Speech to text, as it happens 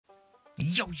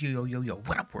Yo,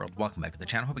 what up, world? Welcome back to the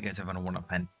channel. Hope you guys are having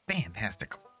a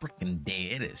fantastic freaking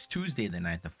day. It is Tuesday, the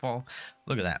 9th of fall.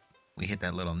 Look at that. We hit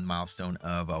that little milestone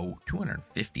of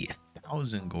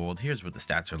 250,000 gold. Here's what the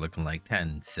stats are looking like.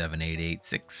 10, 7, 8, 8,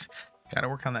 6. Gotta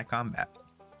work on that combat.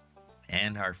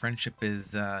 And our friendship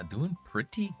is doing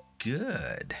pretty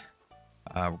good.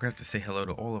 We're gonna have to say hello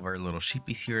to all of our little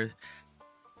sheepies here.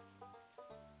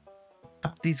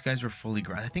 Thought these guys were fully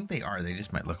grown. I think they are. They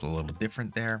just might look a little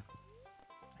different there.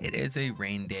 It is a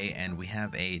rain day, and we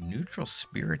have a neutral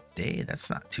spirit day. That's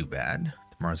not too bad.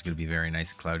 Tomorrow's going to be a very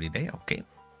nice cloudy day. Okay.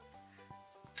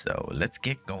 So let's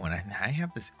get going. I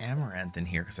have this amaranth in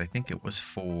here because I think it was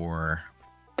for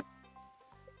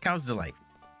Cow's Delight.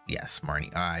 Yes,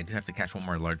 Marnie. I do have to catch one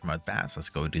more largemouth bass. Let's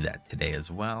go do that today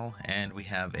as well. And we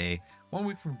have a 1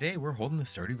 week from today, we're holding the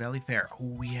Stardew Valley Fair.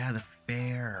 Oh, yeah, the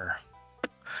fair.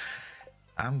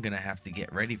 I'm going to have to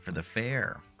get ready for the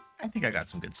fair. I think I got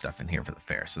some good stuff in here for the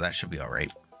fair, so that should be all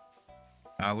right.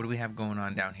 What do we have going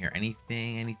on down here?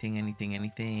 Anything?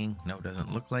 No,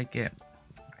 doesn't look like it.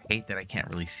 I hate that I can't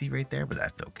really see right there, but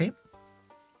that's okay.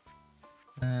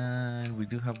 And we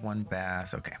do have one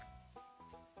bass. Okay.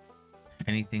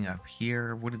 Anything up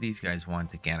here? What do these guys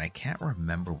want again? I can't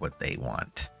remember what they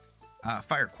want.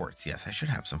 Fire quartz. Yes, I should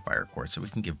have some fire quartz, so we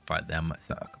can give them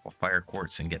a couple fire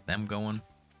quartz and get them going.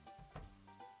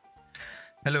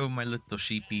 Hello, my little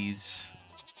sheepies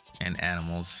and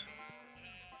animals.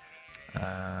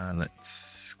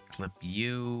 Let's clip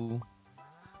you.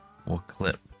 We'll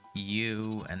clip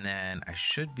you, and then I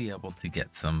should be able to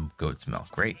get some goat's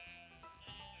milk, right?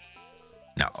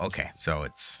 No, okay, so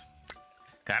it's...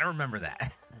 Gotta remember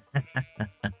that.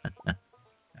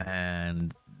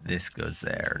 And this goes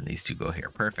there, and these two go here.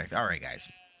 Perfect. All right, guys.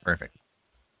 Perfect.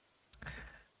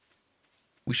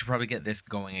 We should probably get this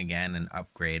going again and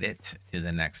upgrade it to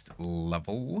the next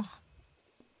level.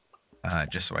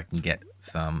 Just so I can get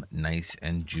some nice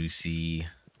and juicy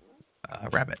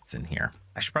rabbits in here.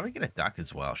 I should probably get a duck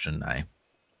as well, shouldn't I?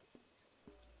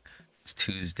 It's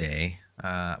Tuesday.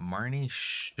 Marnie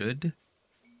should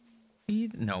be...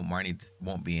 No, Marnie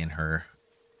won't be in her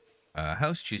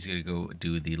house. She's going to go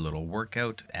do the little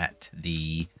workout at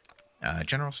the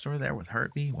general store there with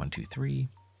Heartbeat. 1, 2, 3.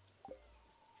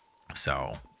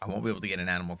 So I won't be able to get an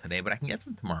animal today, but I can get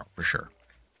some tomorrow for sure.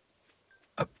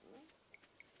 Oh.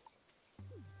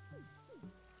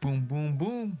 Boom, boom,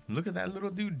 boom. Look at that little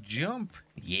dude jump.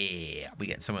 Yeah, we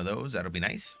get some of those. That'll be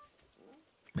nice.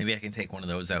 Maybe I can take one of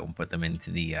those out and put them into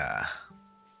the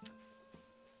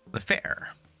fair.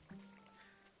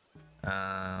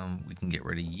 We can get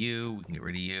rid of you. We can get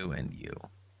rid of you and you.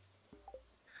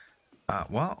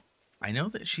 Well, I know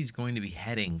that she's going to be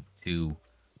heading to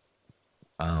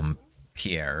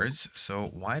Pierre's,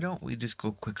 so why don't we just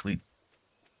go quickly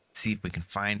see if we can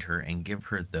find her and give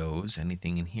her those.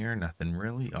 Anything in here? Nothing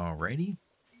really. Alrighty.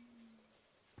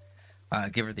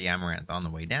 Give her the amaranth on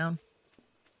the way down.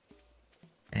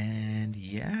 And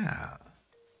yeah,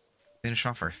 finish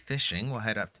off our fishing. We'll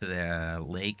head up to the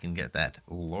lake and get that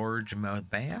largemouth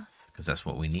bass, because that's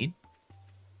what we need.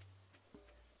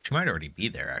 She might already be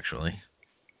there, actually.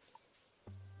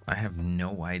 I have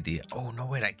no idea. Oh, no,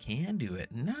 wait, I can do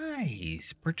it.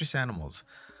 Nice. Purchase animals.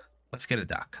 Let's get a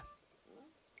duck.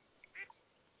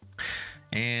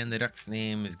 And the duck's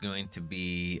name is going to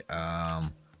be, I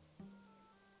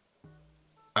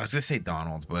was going to say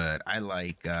Donald, but I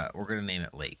like, we're going to name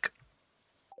it Lake.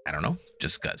 I don't know,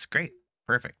 just cuz. Great.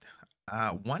 Perfect.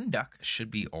 One duck should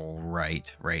be all right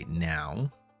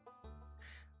now.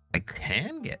 I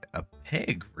can get a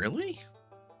pig, really?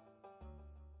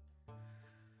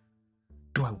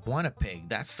 Do I want a pig?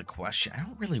 That's the question. I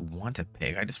don't really want a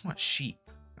pig. I just want sheep.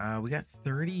 We got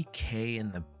 30K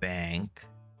in the bank.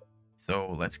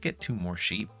 So let's get 2 more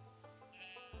sheep.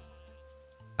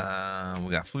 We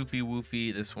got Floofy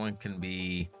Woofy. This one can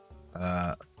be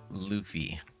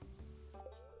Luffy.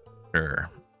 Sure.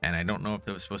 And I don't know if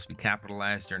it was supposed to be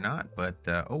capitalized or not, but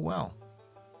oh well.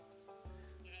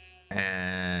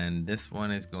 And this one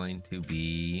is going to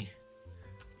be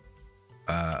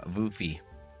Woofy.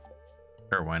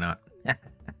 Sure, why not?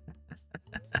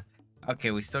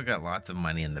 Okay, we still got lots of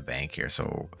money in the bank here,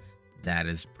 so that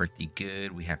is pretty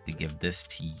good. We have to give this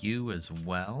to you as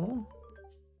well.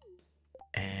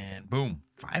 And boom,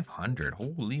 500.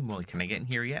 Holy moly, can I get in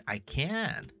here yet? I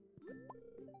can.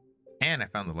 And I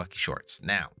found the lucky shorts.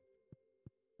 Now,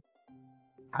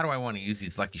 how do I want to use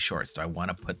these lucky shorts? Do I want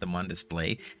to put them on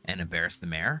display and embarrass the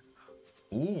mayor?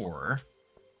 Or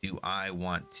do I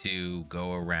want to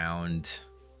go around...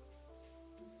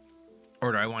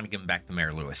 Or do I want to give them back to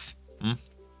Mayor Lewis?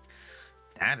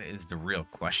 That is the real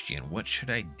question. What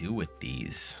should I do with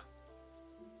these?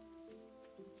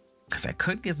 Because I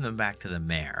could give them back to the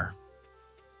mayor.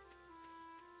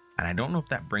 And I don't know if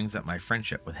that brings up my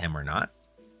friendship with him or not.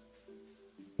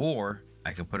 Or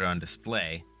I could put it on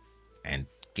display and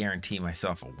guarantee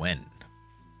myself a win.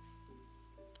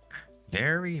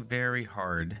 Very, very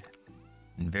hard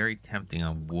and very tempting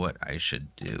on what I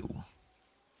should do.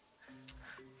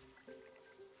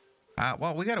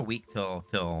 Well, we got a week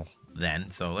till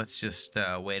then, so let's just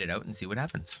wait it out and see what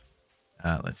happens.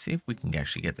 Let's see if we can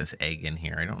actually get this egg in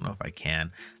here. I don't know if I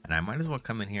can, and I might as well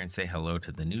come in here and say hello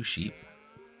to the new sheep.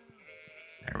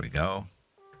 There we go.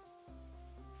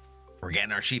 We're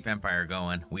getting our sheep empire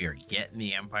going. We are getting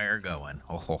the empire going.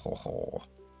 Ho, ho, ho, ho.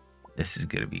 This is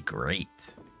going to be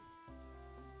great.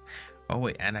 Oh,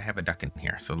 wait, and I have a duck in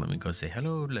here, so let me go say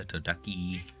hello, little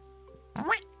ducky.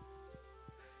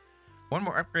 One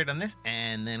more upgrade on this,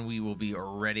 and then we will be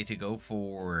ready to go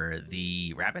for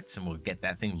the rabbits, and we'll get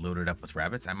that thing loaded up with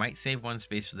rabbits. I might save one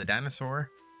space for the dinosaur.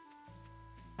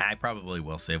 I probably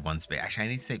will save one space. Actually, I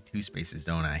need to save 2 spaces,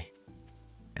 don't I?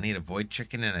 I need a void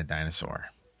chicken and a dinosaur.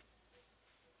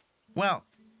 Well,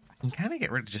 I can kind of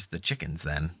get rid of just the chickens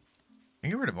then. I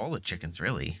can get rid of all the chickens,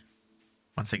 really.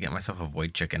 Once I get myself a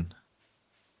void chicken.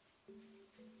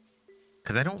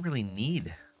 Because I don't really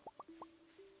need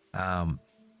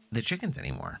the chickens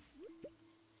anymore.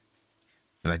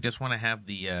 Because I just want to have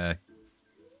the...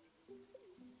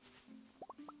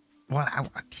 Well, I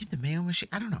keep the mayo machine.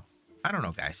 I don't know. I don't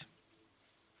know, guys.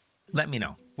 Let me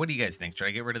know. What do you guys think? Should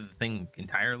I get rid of the thing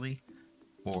entirely?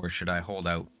 Or should I hold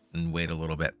out and wait a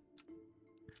little bit?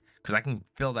 Because I can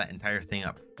fill that entire thing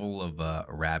up full of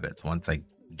rabbits once I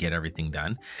get everything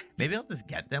done. Maybe I'll just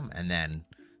get them and then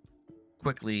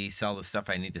quickly sell the stuff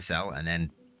I need to sell and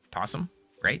then toss them.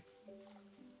 Right?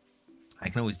 I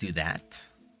can always do that.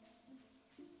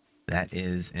 That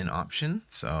is an option.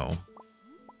 So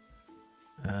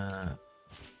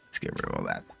let's get rid of all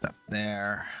that stuff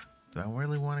there. Do I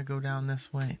really want to go down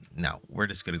this way? No, we're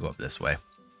just going to go up this way.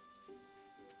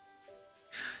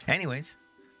 Anyways,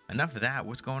 enough of that.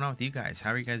 What's going on with you guys? How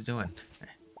are you guys doing? You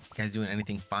guys doing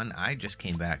anything fun? I just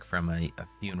came back from a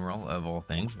funeral of all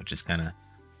things, which is kind of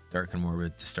dark and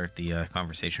morbid to start the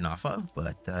conversation off of.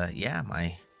 But yeah,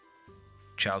 my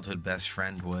childhood best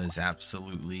friend was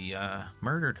absolutely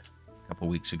murdered a couple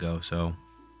weeks ago. So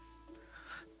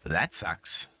that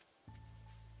sucks.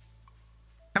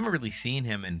 I haven't really seen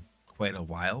him in quite a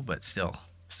while, but still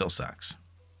sucks.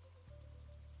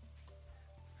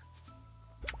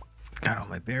 Got all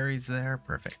my berries there.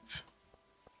 Perfect.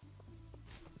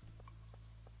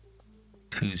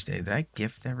 Tuesday. Did I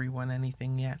gift everyone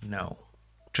anything yet? No.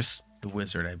 Just the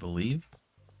wizard, I believe.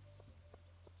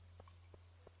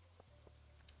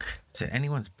 Is it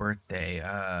anyone's birthday?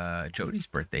 Jody's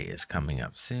birthday is coming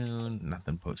up soon.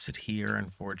 Nothing posted here,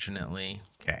 unfortunately.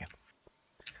 Okay.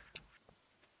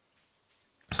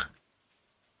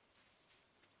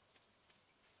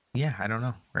 Yeah, I don't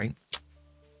know, right?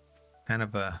 Kind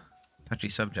of a touchy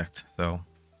subject, so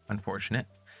unfortunate.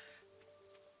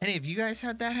 Any of you guys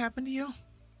had that happen to you?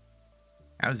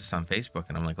 I was just on Facebook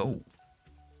and I'm like, oh.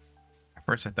 At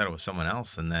first I thought it was someone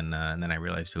else, and then I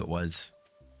realized who it was.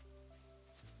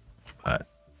 But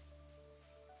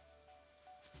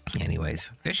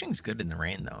anyways, fishing's good in the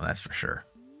rain though, that's for sure.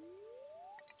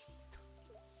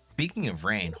 Speaking of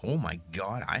rain, oh my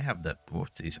god, I have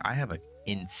an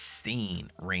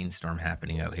insane rainstorm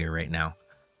happening out here right now.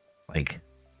 Like,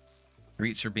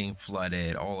 streets are being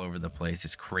flooded all over the place.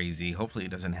 It's crazy. Hopefully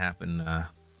it doesn't happen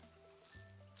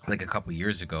like a couple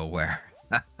years ago where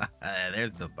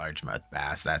there's the largemouth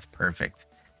bass. That's perfect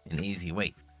and easy.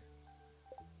 Wait,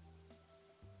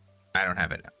 I don't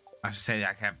have it. I should say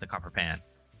I have the copper pan.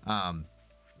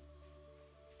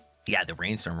 Yeah, the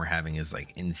rainstorm we're having is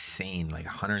like insane, like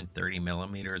 130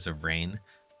 millimeters of rain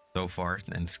so far,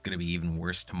 and it's going to be even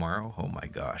worse tomorrow. Oh my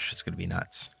gosh, it's going to be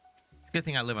nuts. It's a good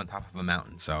thing I live on top of a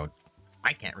mountain, so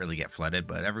I can't really get flooded,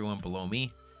 but everyone below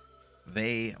me,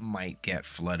 they might get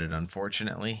flooded,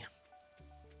 unfortunately.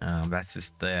 That's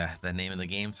just the name of the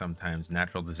game sometimes,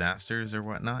 natural disasters or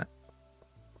whatnot,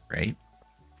 right?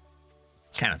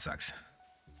 Kind of sucks.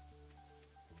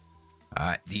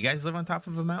 Do you guys live on top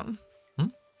of a mountain?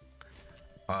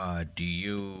 Do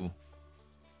you,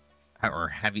 or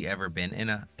have you ever been in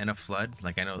a flood?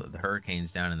 Like, I know that the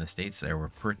hurricanes down in the States there were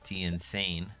pretty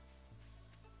insane.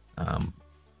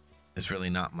 There's really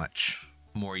not much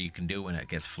more you can do when it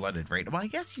gets flooded, right? Well, I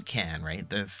guess you can, right?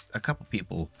 There's a couple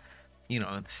people, you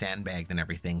know, sandbagged and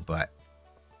everything, but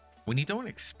when you don't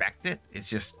expect it, it's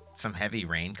just some heavy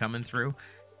rain coming through,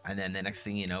 and then the next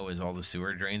thing you know is all the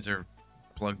sewer drains are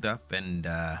plugged up, and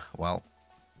well,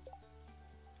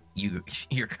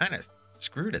 you're kind of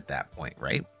screwed at that point,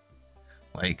 right?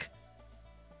 Like,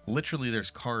 Literally,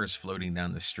 there's cars floating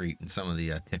down the street in some of the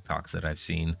TikToks that I've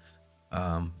seen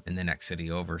in the next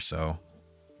city over. So,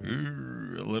 a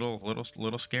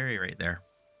little scary right there.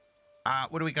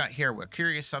 What do we got here? A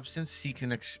curious substance seeks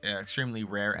an extremely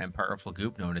rare and powerful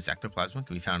goop known as ectoplasm.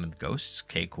 Can be found in the ghosts.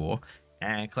 Okay, cool.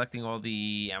 And collecting all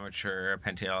the amateur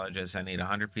paleontologists, I need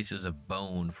 100 pieces of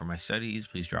bone for my studies.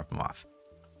 Please drop them off.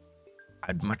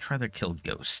 I'd much rather kill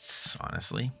ghosts,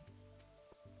 honestly.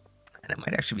 And it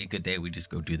might actually be a good day we just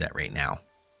go do that right now.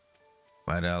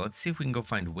 But let's see if we can go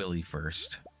find Willy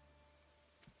first.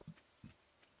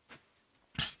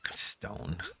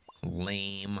 Stone.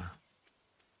 Lame.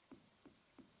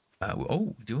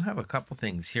 Oh, we do have a couple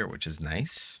things here, which is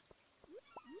nice.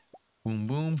 Boom,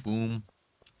 boom, boom.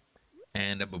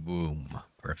 And a boom.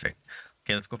 Perfect.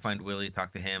 Okay, let's go find Willy,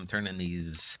 talk to him, turn in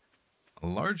these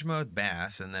largemouth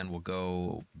bass, and then we'll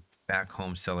go back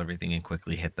home, sell everything, and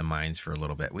quickly hit the mines for a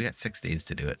little bit. We got 6 days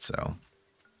to do it, so.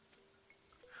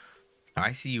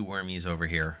 I see you wormies over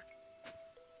here.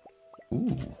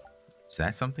 Ooh, is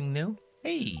that something new?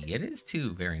 Hey, it is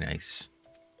too. Very nice.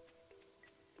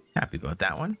 Happy about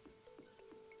that one.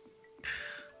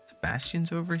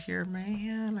 Sebastian's over here,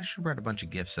 man. I should have brought a bunch of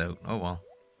gifts out. Oh, well.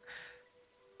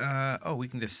 Oh, we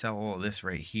can just sell all of this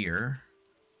right here.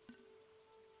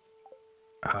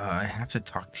 I have to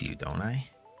talk to you, don't I?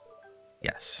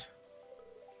 Yes.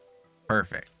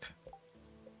 Perfect.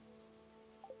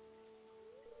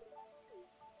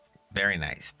 Very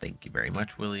nice. Thank you very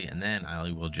much, Willy. And then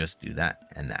I will just do that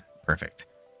and that. Perfect.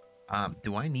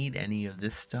 Do I need any of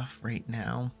this stuff right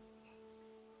now?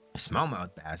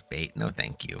 Smallmouth bass bait. No,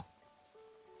 thank you.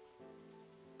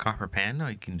 Copper pan. No,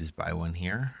 you can just buy one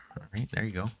here. All right, there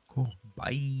you go. Cool.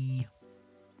 Bye.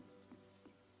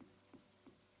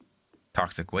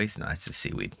 Toxic waste. No, it's just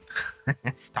seaweed.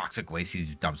 It's toxic waste. He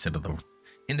just dumps into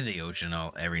the ocean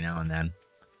every now and then.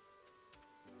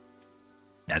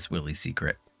 That's Willy's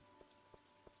secret.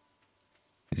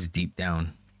 His deep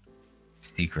down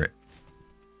secret.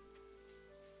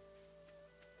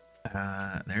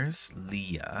 There's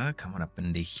Leah coming up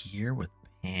into here with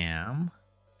Pam.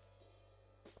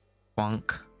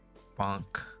 Bonk,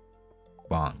 bonk,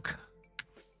 bonk.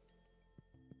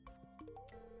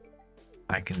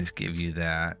 I can just give you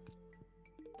that.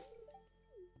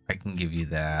 I can give you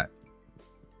that.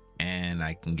 And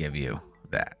I can give you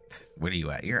that. What are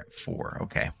you at? You're at 4.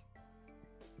 Okay.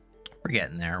 We're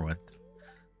getting there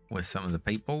with some of the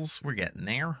peoples. We're getting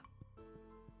there.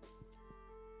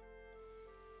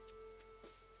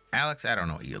 Alex, I don't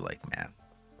know what you like, man.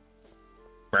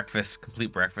 Breakfast,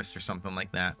 complete breakfast or something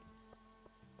like that.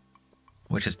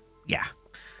 Which is, yeah.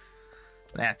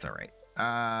 That's all right.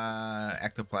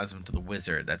 Ectoplasm to the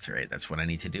wizard. That's right. That's what I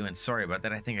need to do. And sorry about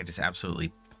that. I think I just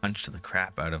absolutely punched the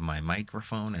crap out of my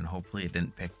microphone, and hopefully it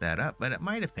didn't pick that up, but it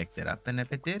might have picked it up. And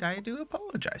if it did, I do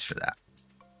apologize for that.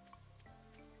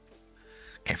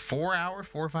 Okay, 4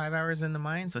 or 5 hours in the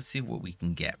mines. Let's see what we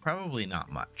can get. Probably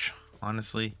not much.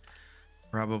 Honestly,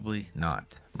 probably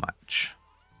not much.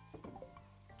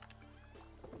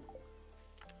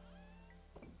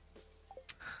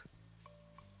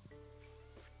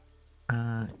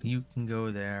 You can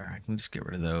go there. I can just get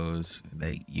rid of those.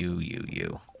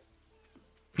 You.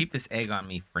 Keep this egg on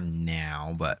me for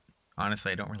now, but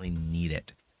honestly, I don't really need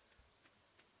it.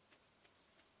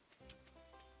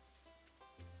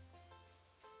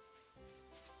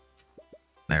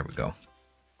 There we go.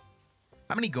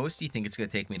 How many ghosts do you think it's going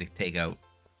to take me to take out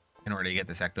in order to get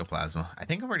this ectoplasm? I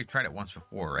think I've already tried it once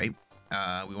before, right?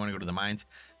 We want to go to the mines.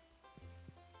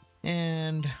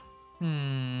 And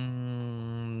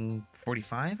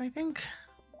 45, I think.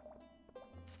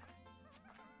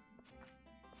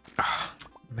 Oh,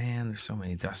 man, there's so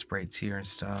many dust sprites here and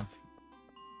stuff.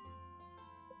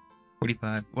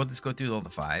 45. We'll just go through all the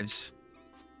 5s.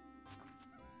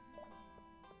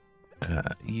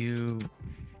 You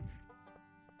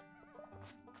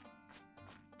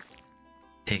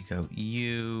take out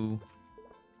you.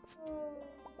 Oh,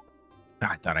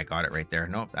 I thought I got it right there.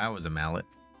 Nope, that was a mallet.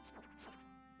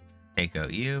 Take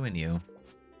out you and you.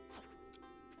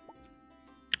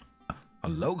 A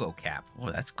logo cap.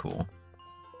 Oh, that's cool.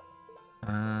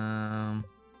 I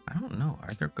don't know.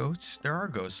 Are there ghosts? There are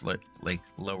ghosts like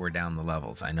lower down the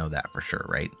levels. I know that for sure,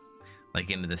 right? Like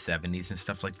into the 70s and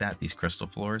stuff like that. These crystal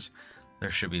floors.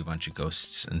 There should be a bunch of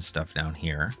ghosts and stuff down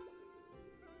here.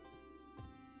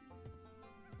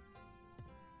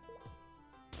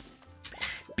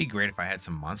 It'd be great if I had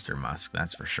some monster musk,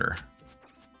 that's for sure.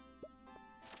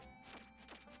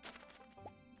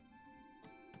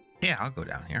 Yeah, I'll go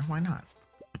down here. Why not?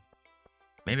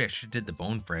 Maybe I should have did the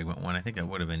bone fragment one. I think it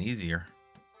would have been easier.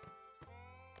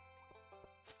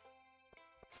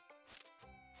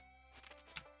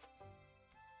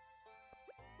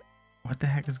 What the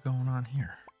heck is going on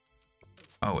here?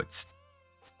 Oh, it's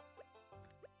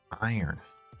iron.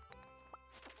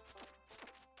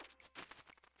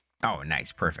 Oh,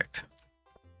 nice. Perfect.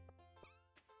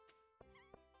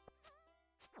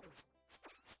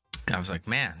 I was like,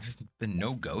 man, there's been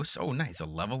no ghosts. Oh, nice. A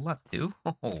level up, too.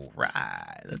 All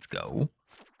right. Let's go.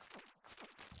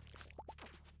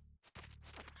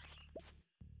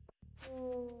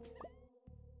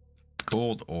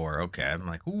 Gold ore. Okay. I'm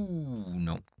like, ooh,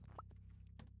 no.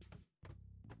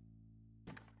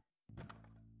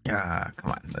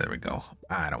 Come on. There we go.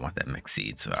 I don't want that mixed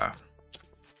seeds.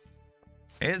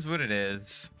 It is what it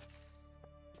is.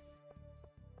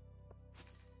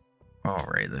 All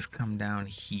right, let's come down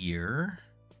here.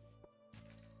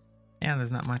 Yeah,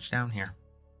 there's not much down here.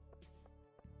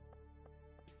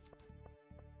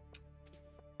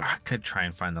 I could try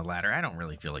and find the ladder. I don't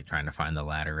really feel like trying to find the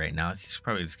ladder right now. It's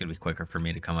probably just going to be quicker for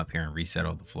me to come up here and reset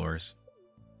all the floors.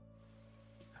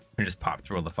 And just pop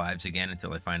through all the 5s again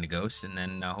until I find a ghost, and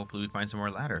then hopefully we find some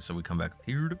more ladder so we come back up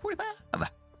here to 45.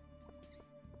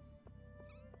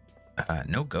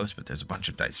 No ghost, but there's a bunch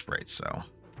of dice sprites, so...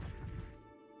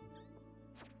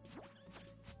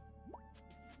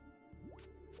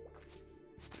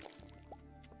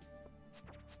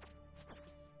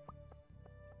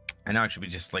 I know I should be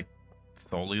just like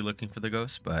solely looking for the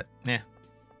ghosts, but yeah.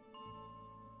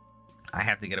 I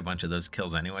have to get a bunch of those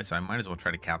kills anyway, so I might as well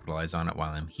try to capitalize on it while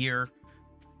I'm here.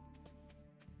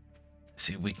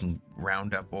 See if we can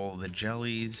round up all the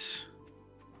jellies.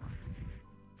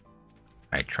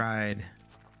 I tried.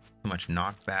 Too much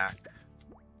knockback.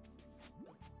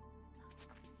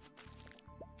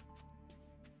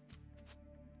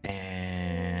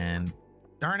 And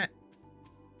darn it.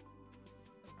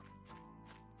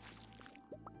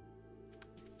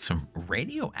 Some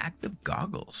radioactive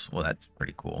goggles. Well, that's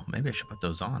pretty cool. Maybe I should put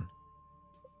those on.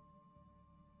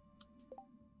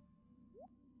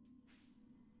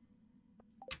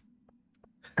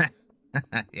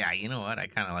 Yeah, you know what? I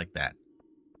kind of like that.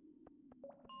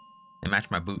 They match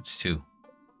my boots, too.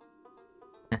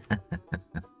 They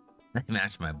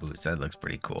match my boots. That looks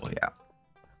pretty cool, yeah.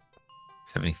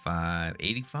 75,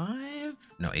 85?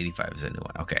 No, 85 is a new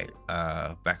one. Okay,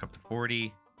 back up to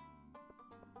 40.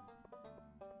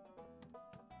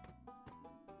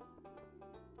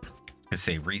 I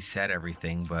say reset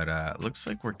everything, but looks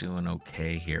like we're doing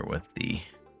okay here with the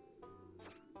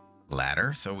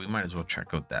ladder, so we might as well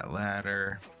check out that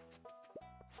ladder.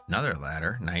 Another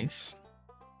ladder, nice.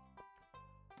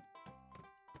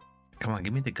 Come on,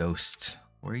 give me the ghosts.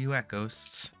 Where are you at,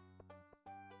 ghosts?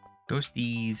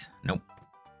 Ghosties. Nope.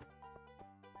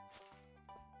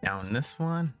 Down this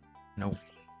one? Nope.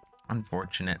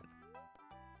 Unfortunate.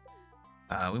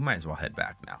 We might as well head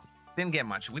back now. Didn't get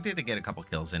much. We did get a couple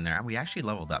kills in there. We actually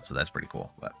leveled up, so that's pretty cool.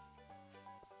 But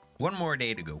one more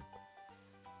day to go.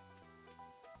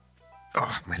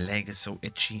 Oh, my leg is so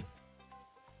itchy.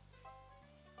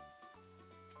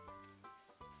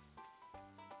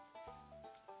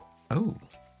 Oh,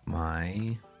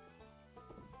 my...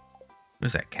 What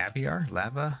is that? Caviar?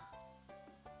 Lava?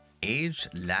 Aged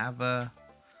lava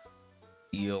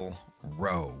eel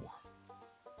roe.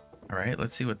 All right,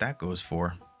 let's see what that goes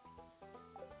for.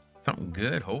 Something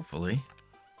good, hopefully.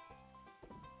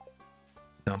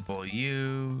 Dump all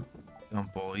you.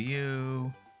 Dump all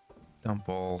you. Dump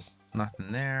all...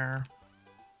 Nothing there.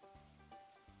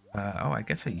 Oh, I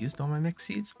guess I used all my mixed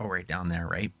seeds. Oh, right down there,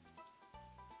 right?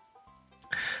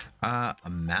 A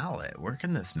mallet. Where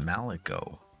can this mallet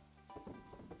go?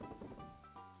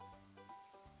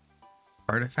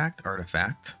 Artifact,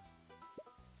 artifact.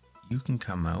 You can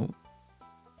come out.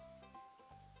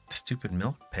 Stupid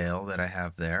milk pail that I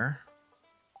have there.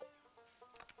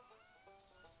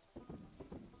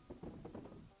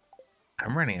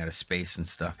 I'm running out of space and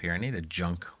stuff here. I need a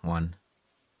junk one.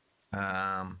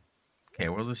 Okay,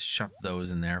 we'll just shove those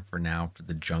in there for now for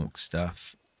the junk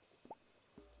stuff.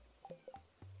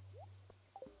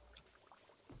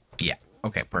 Yeah,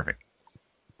 okay, perfect.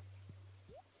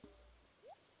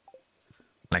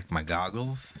 Like my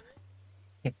goggles?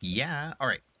 Heck yeah. All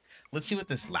right, let's see what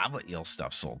this lava eel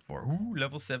stuff sold for. Ooh,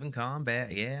 level 7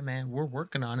 combat. Yeah, man, we're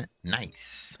working on it.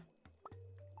 Nice.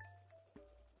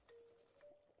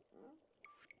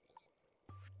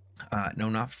 No,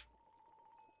 not...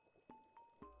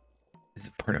 Is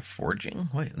it part of forging?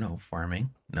 Wait, no,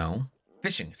 farming. No.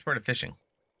 Fishing. It's part of fishing.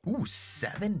 Ooh,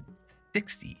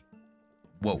 760.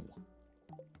 Whoa.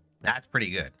 That's pretty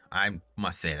good. I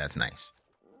must say that's nice.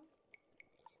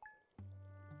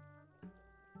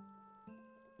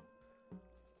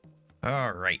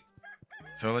 All right.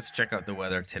 So let's check out the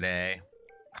weather today.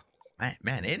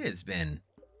 Man, it has been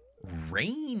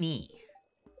rainy.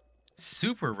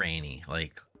 super rainy,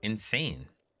 like insane.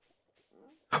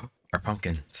 Our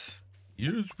pumpkins.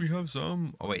 Yes, we have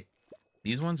some. Oh wait,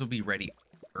 these ones will be ready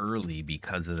early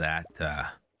because of that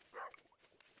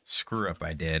screw up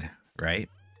I did, right?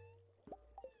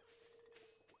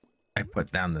 I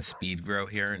put down the speed grow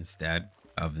here instead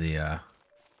of the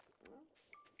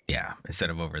yeah, instead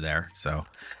of over there. So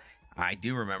I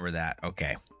do remember that.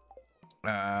 Okay.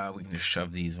 We can just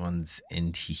shove these ones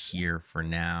into here for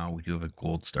now. We do have a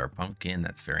gold star pumpkin.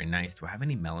 That's very nice. Do I have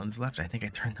any melons left? I think I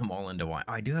turned them all into wine.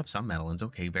 Oh, I do have some melons.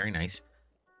 Okay, very nice.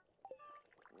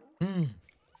 I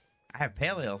have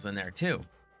pale ales in there too.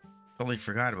 Totally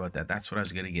forgot about that. That's what I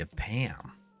was going to give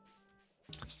Pam.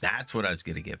 That's what I was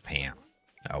going to give Pam.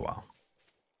 Oh, well.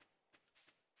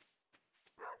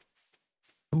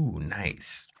 Ooh,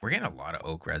 nice. We're getting a lot of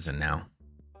oak resin now.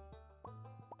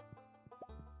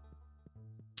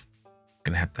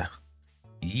 Gonna have to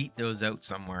yeet those out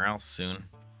somewhere else soon.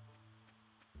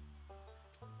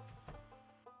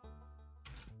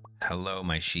 Hello,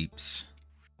 my sheeps.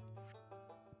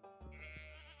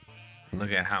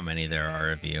 Look at how many there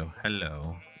are of you.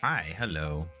 Hello. Hi,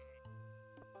 hello.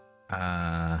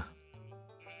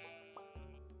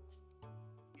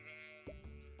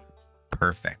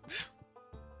 Perfect.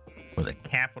 With a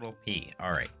capital P.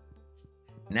 All right.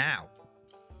 Now,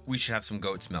 we should have some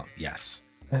goat's milk. Yes.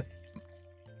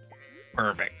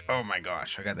 Perfect. Oh my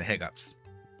gosh, I got the hiccups.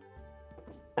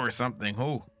 Or something.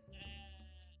 Oh.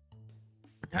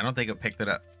 I don't think I picked it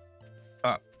up.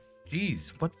 Jeez,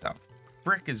 what the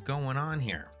frick is going on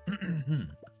here?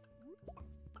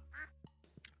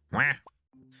 Wah.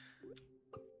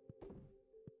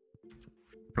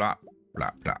 Plop,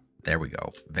 plop, plop. There we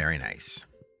go. Very nice.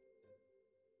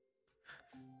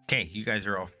 Okay, you guys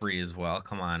are all free as well.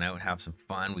 Come on out, have some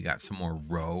fun. We got some more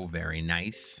roe. Very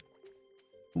nice.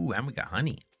 Ooh, and we got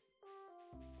honey.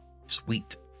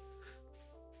 Sweet.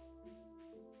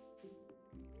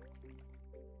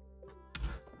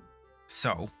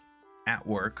 So, at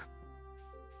work,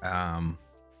 there's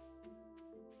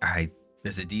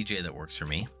a DJ that works for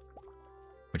me,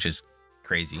 which is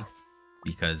crazy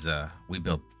because we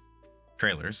build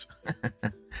trailers.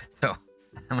 So,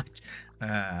 how much?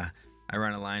 I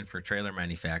run a line for trailer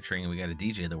manufacturing, and we got a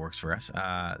DJ that works for us.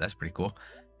 That's pretty cool.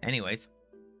 Anyways,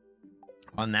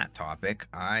 on that topic,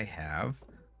 I have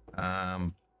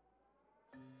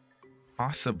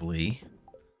possibly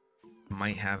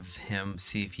might have him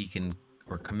see if he can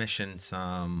or commission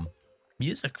some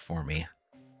music for me.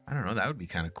 I don't know, that would be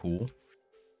kind of cool.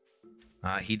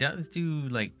 He does do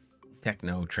like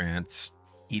techno, trance,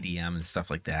 EDM and stuff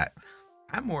like that.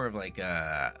 I'm more of like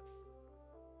I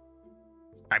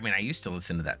mean, I used to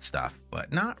listen to that stuff,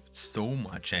 but not so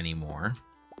much anymore.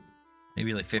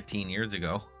 Maybe like 15 years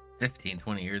ago, 15,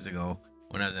 20 years ago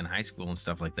when I was in high school and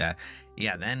stuff like that.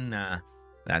 Yeah, then I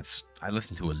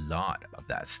listened to a lot of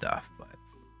that stuff, but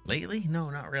lately, no,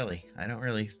 not really. I don't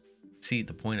really see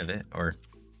the point of it or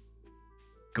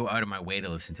go out of my way to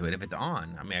listen to it. If it's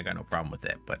on, I mean, I got no problem with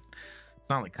it, but it's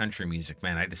not like country music,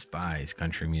 man. I despise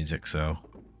country music, so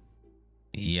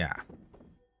yeah,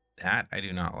 that I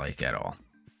do not like at all.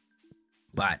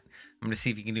 But I'm gonna see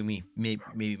if you can do me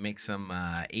maybe make some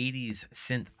 80s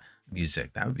synth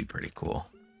music. That would be pretty cool.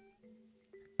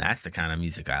 That's the kind of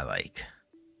music I like.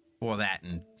 Well, that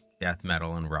and death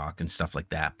metal and rock and stuff like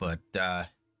that. But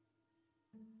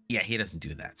yeah, he doesn't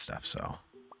do that stuff, so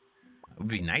it would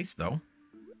be nice though.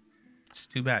 It's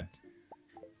too bad.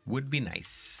 Would be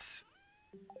nice.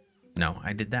 No,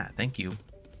 I did that. Thank you.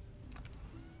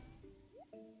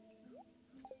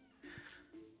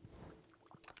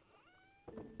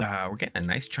 We're getting a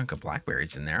nice chunk of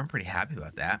blackberries in there. I'm pretty happy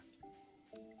about that.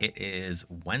 It is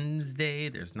Wednesday.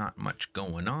 There's not much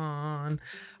going on.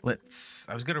 I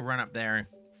was going to run up there and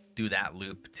do that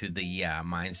loop to the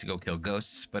mines to go kill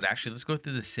ghosts. But actually, let's go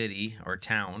through the city or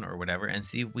town or whatever and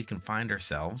see if we can find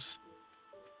ourselves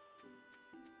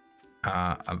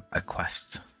a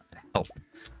quest. A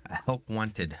help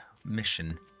wanted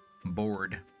mission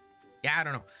board. Yeah, I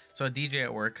don't know. So a DJ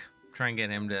at work. Try and get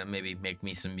him to maybe make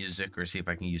me some music or see if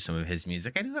I can use some of his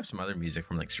music. I do have some other music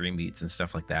from like Stream Beats and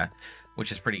stuff like that,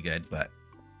 which is pretty good, but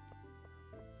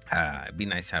it'd be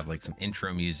nice to have like some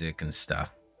intro music and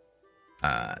stuff.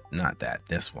 Not that,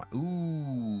 this one.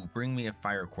 Ooh, bring me a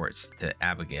fire quartz to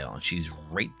Abigail, and she's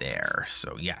right there.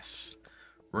 So yes,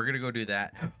 we're gonna go do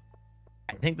that.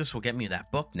 I think this will get me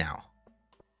that book now.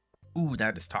 Ooh,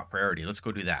 that is top priority. Let's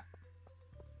go do that.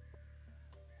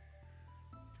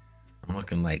 I'm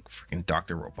looking like freaking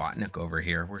Dr. Robotnik over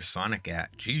here. Where's Sonic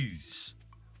at? Jeez.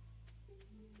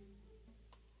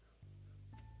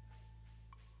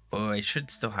 Oh, I should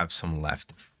still have some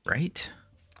left, right?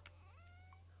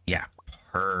 Yeah,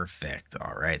 perfect.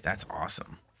 All right, that's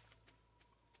awesome.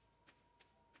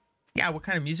 Yeah, what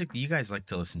kind of music do you guys like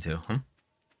to listen to? Huh?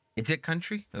 Is it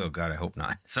country? Oh God, I hope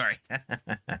not. Sorry.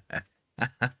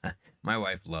 My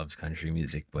wife loves country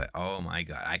music, but oh my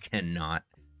God, I cannot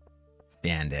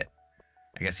stand it.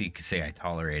 I guess you could say I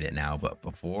tolerate it now, but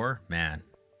before, man,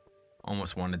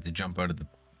 almost wanted to jump out of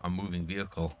a moving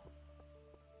vehicle.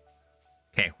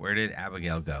 Okay, where did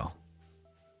Abigail go?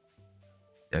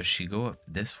 Does she go up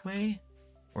this way?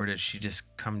 Or does she just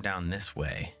come down this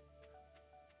way?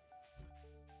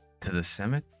 To the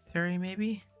cemetery,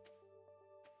 maybe?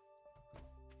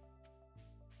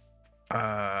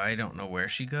 I don't know where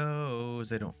she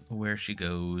goes. I don't know where she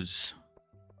goes.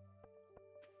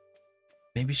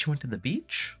 Maybe she went to the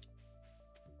beach?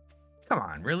 Come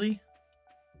on, really?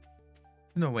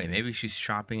 No way. Maybe she's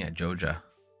shopping at Joja.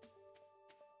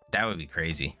 That would be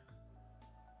crazy.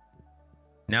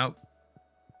 Nope.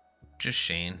 Just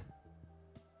Shane.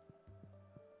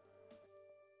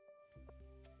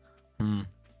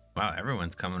 Wow,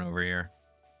 everyone's coming over here.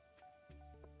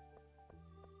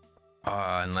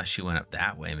 Unless she went up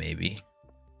that way, maybe.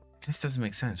 This doesn't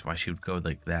make sense why she would go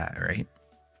like that, right?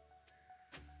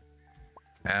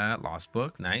 Lost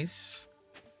book, nice.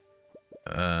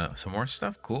 Some more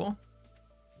stuff, cool.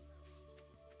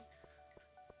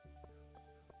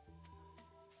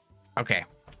 Okay,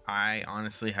 I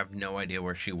honestly have no idea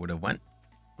where she would have went.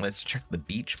 Let's check the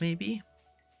beach, maybe.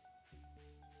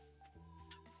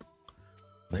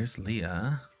 There's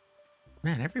Leah.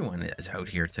 Man, everyone is out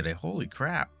here today. Holy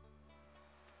crap.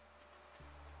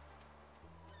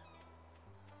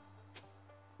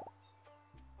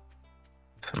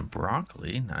 Some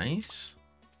broccoli, nice.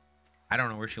 I don't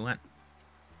know where she went.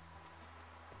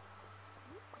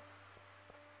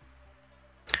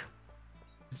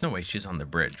 There's no way she's on the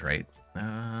bridge, right?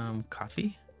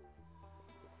 Coffee?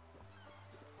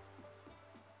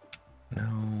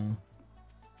 No.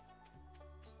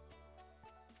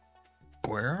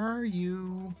 Where are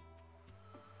you?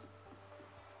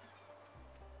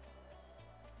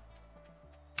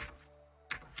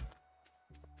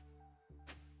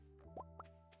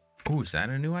 Oh, is that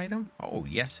a new item? Oh,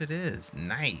 yes, it is.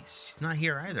 Nice. She's not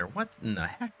here either. What in the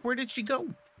heck? Where did she go?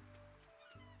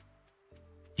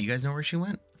 Do you guys know where she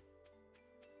went?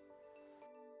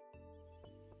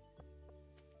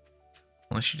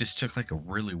 Unless she just took like a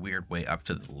really weird way up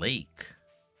to the lake.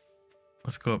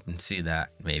 Let's go up and see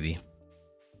that, maybe.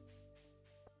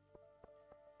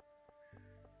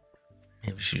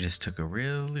 Maybe she just took a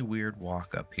really weird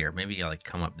walk up here. Maybe I'll like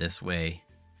come up this way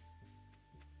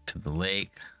to the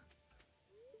lake.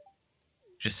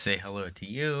 Just say hello to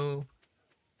you.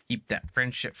 Keep that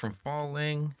friendship from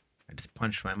falling. I just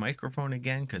punched my microphone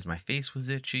again because my face was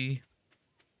itchy.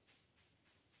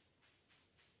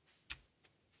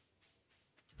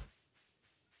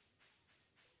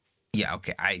 Yeah,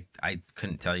 okay. I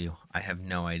couldn't tell you. I have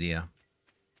no idea.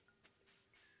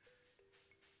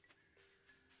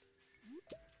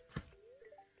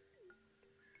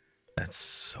 That's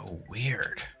so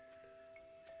weird.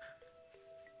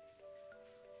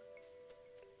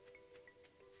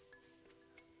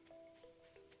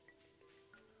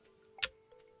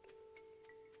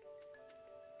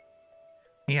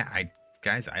 Yeah,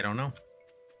 guys, I don't know.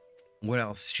 What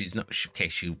else? She's no okay,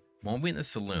 she won't be in the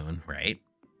saloon, right?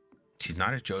 She's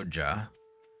not at Joja.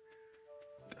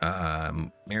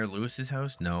 Mayor Lewis's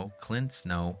house? No. Clint's?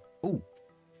 No. Ooh.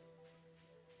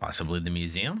 Possibly the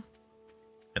museum?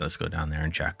 Okay, let's go down there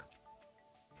and check.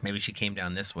 Maybe she came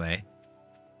down this way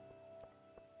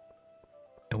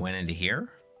and went into here.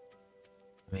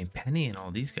 I mean, Penny and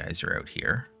all these guys are out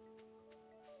here,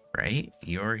 right?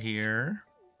 You're here.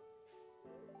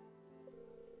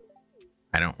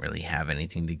 I don't really have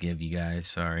anything to give you guys,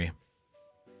 sorry.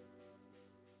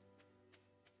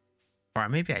 Or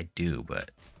maybe I do,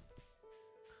 but...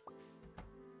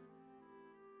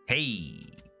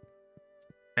 Hey!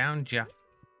 Found ya.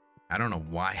 I don't know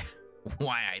why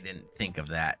I didn't think of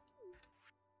that.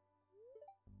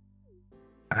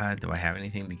 Do I have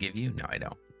anything to give you? No, I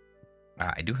don't.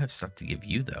 I do have stuff to give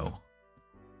you, though.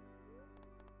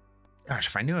 Gosh,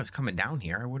 if I knew I was coming down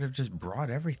here, I would have just brought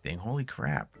everything. Holy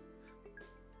crap.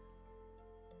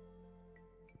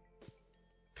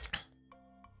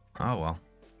 Oh, well.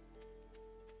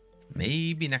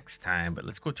 Maybe next time, but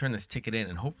let's go turn this ticket in,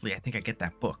 and hopefully I think I get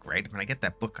that book, right? When I get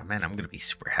that book, man, I'm going to be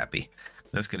super happy.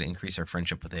 That's going to increase our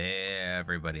friendship with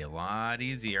everybody a lot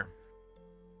easier.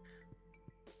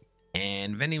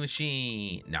 And vending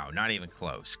machine. No, not even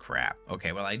close. Crap.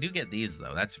 Okay, well, I do get these,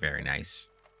 though. That's very nice.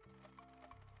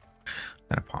 Is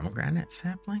that a pomegranate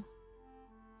sapling?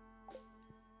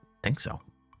 I think so.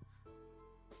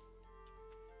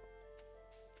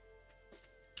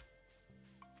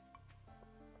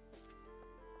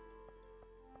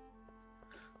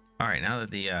 All right, now that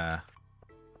the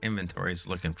inventory is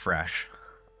looking fresh.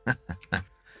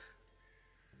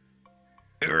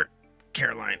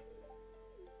 Caroline.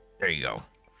 There you go.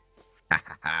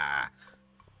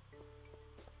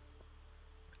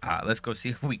 Let's go see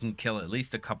if we can kill at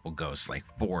least a couple ghosts, like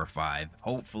 4 or 5.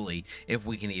 Hopefully, if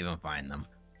we can even find them.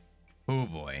 Oh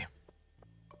boy.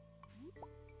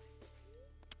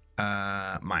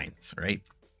 Mines, right?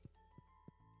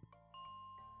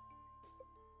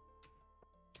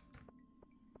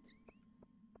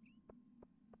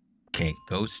 Okay,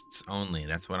 ghosts only.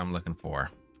 That's what I'm looking for.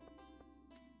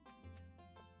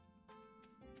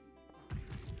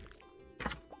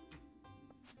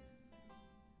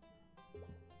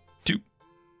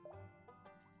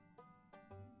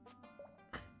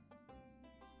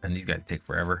 And these guys take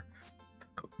forever.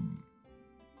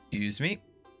 Excuse me.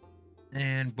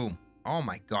 And boom. Oh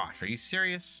my gosh, are you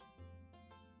serious?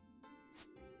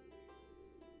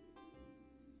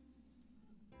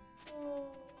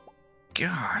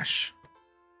 Gosh.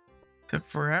 Took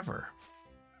forever.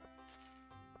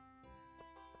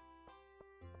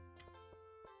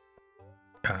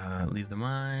 Leave the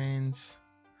mines.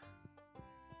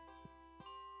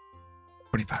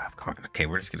 45, come on. Okay,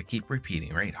 we're just gonna keep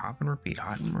repeating, right? Hop and repeat,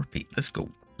 hop and repeat. Let's go.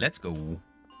 Let's go.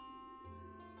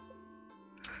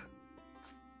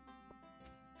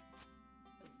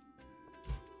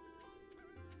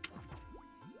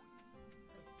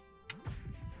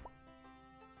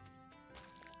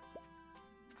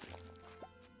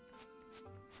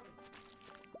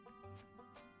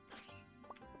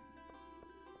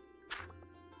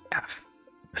 F.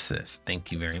 Assist.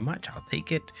 Thank you very much. I'll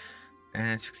take it.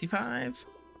 And 65.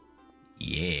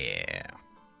 Yeah.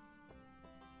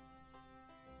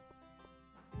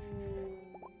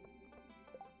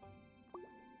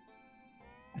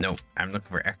 Nope. I'm looking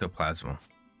for ectoplasm.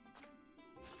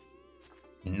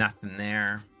 Nothing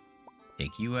there.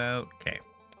 Take you out. Okay.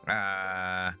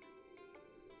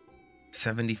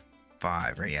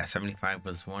 75. Right. Yeah. 75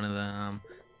 was one of them.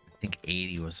 I think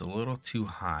 80 was a little too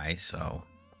high. So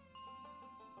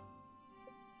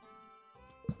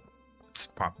let's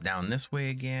pop down this way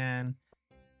again.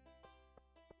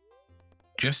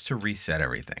 Just to reset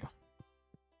everything.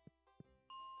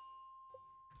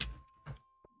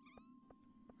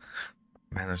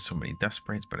 Man, there's so many dust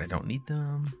sprites, but I don't need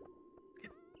them.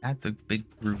 That's a big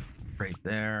group right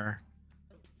there.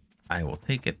 I will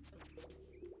take it.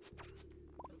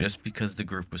 Just because the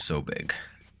group was so big.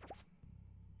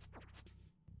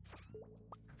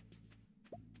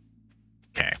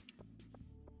 Okay.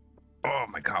 Oh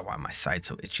my god, why are my side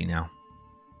so itchy now?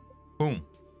 Boom.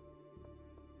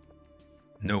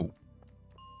 No.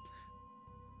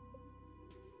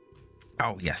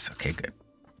 Oh, yes. Okay, good.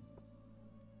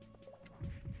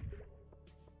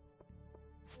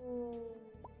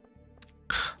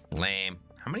 Lame.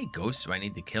 How many ghosts do I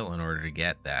need to kill in order to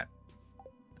get that?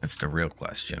 That's the real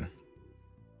question.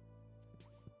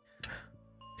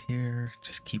 Here,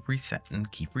 just keep resetting,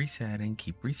 keep resetting,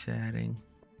 keep resetting.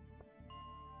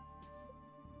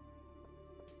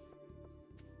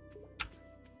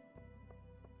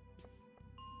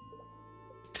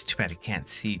 It's too bad I can't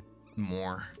see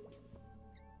more.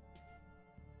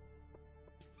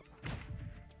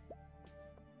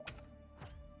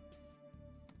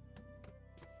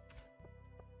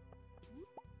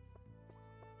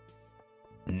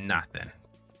 Nothing.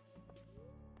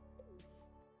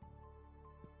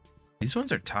 These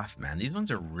ones are tough, man. These ones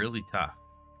are really tough.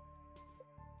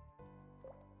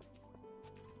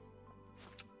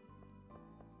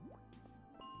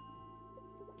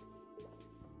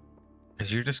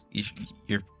 Because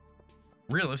you're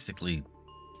realistically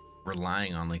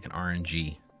relying on like an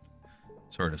RNG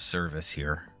sort of service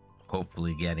here.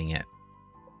 Hopefully getting it.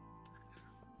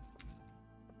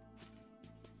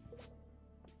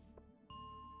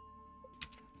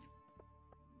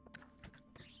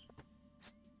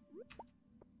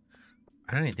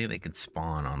 I don't even think they could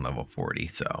spawn on level 40,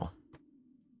 so.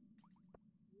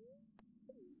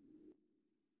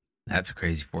 That's a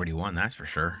crazy 41, that's for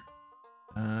sure.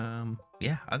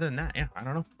 Yeah, other than that, yeah, I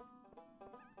don't know.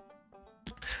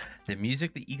 The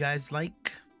music that you guys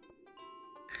like?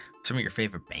 Some of your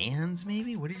favorite bands,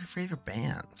 maybe? What are your favorite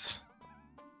bands?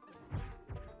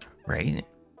 Right?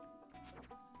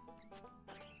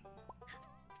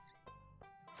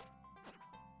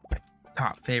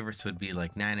 Top favorites would be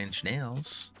like 9 Inch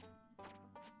Nails.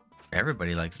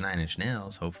 Everybody likes 9 Inch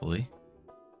Nails, hopefully.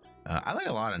 I like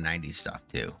a lot of 90s stuff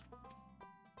too.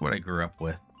 What I grew up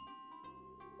with.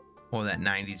 All that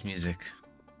 90s music.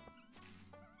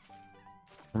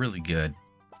 Really good.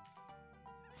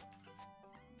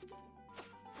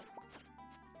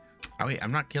 Oh, wait,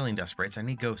 I'm not killing dust sprites. I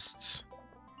need ghosts.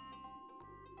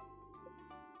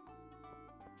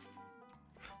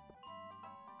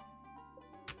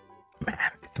 Man,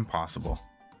 it's impossible.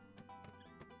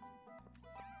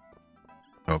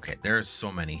 Okay, there's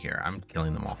so many here. I'm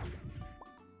killing them all.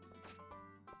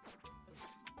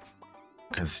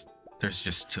 Because there's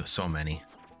just so many.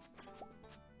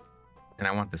 And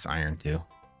I want this iron too.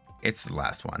 It's the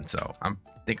last one, so I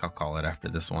think I'll call it after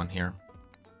this one here.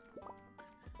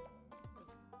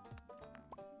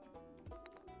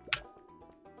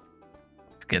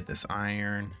 Let's get this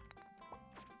iron.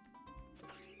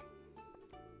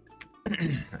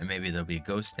 And maybe there'll be a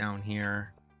ghost down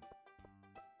here.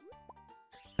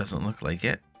 Doesn't look like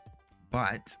it,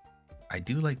 but I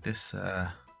do like this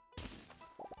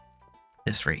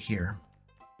this right here.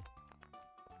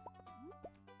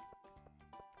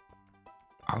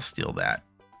 I'll steal that.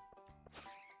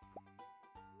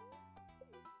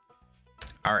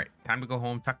 All right, time to go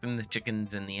home, tuck in the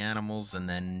chickens and the animals, and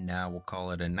then we'll call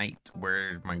it a night.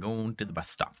 Where am I going? To the bus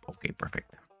stop. Okay,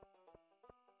 perfect.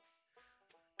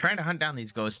 Trying to hunt down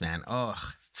these ghosts, man. Oh,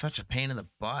 it's such a pain in the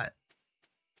butt.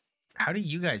 How do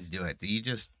you guys do it? Do you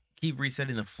just keep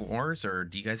resetting the floors, or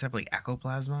do you guys have like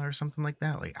ectoplasma or something like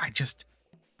that? Like, I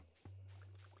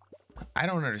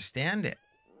don't understand it.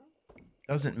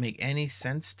 Doesn't make any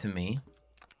sense to me.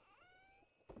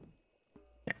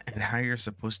 And how you're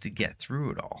supposed to get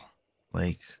through it all.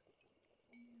 Like,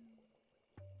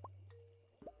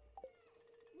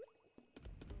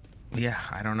 yeah,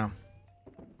 I don't know.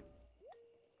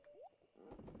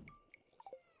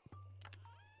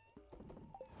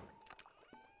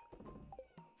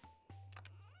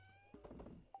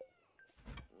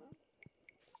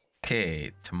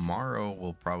 Okay, tomorrow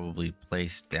we'll probably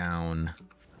place down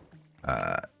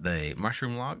the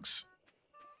mushroom logs.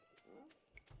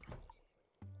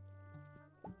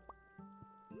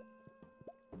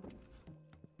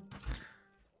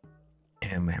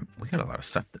 And man, we got a lot of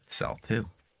stuff to sell too.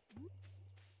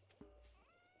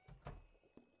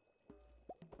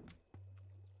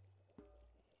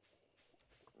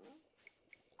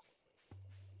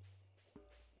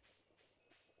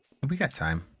 We got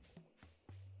time.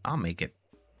 I'll make it.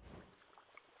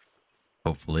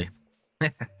 Hopefully.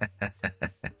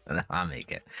 I'll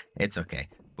make it. It's okay.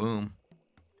 Boom.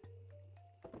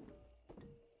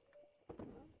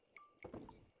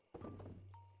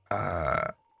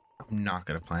 I'm not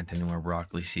going to plant any more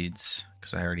broccoli seeds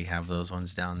because I already have those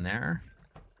ones down there.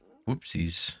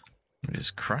 Whoopsies. I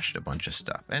just crushed a bunch of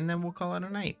stuff. And then we'll call it a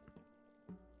night.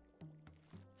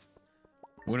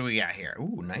 What do we got here?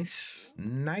 Ooh, nice.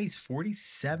 Nice.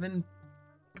 47,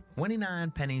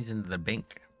 29 pennies into the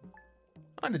bank.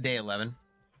 On to day 11.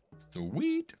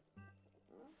 Sweet.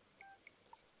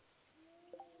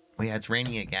 Oh yeah, it's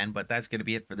raining again, but that's going to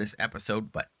be it for this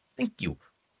episode. But thank you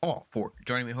all for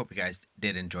joining me. Hope you guys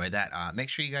did enjoy that. Make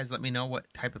sure you guys let me know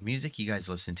what type of music you guys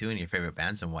listen to and your favorite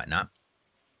bands and whatnot.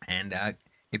 And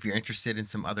if you're interested in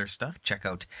some other stuff, check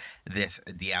out this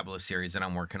Diablo series that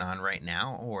I'm working on right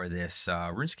now, or this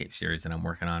RuneScape series that I'm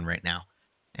working on right now.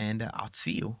 And I'll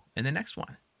see you in the next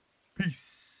one.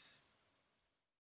 Peace.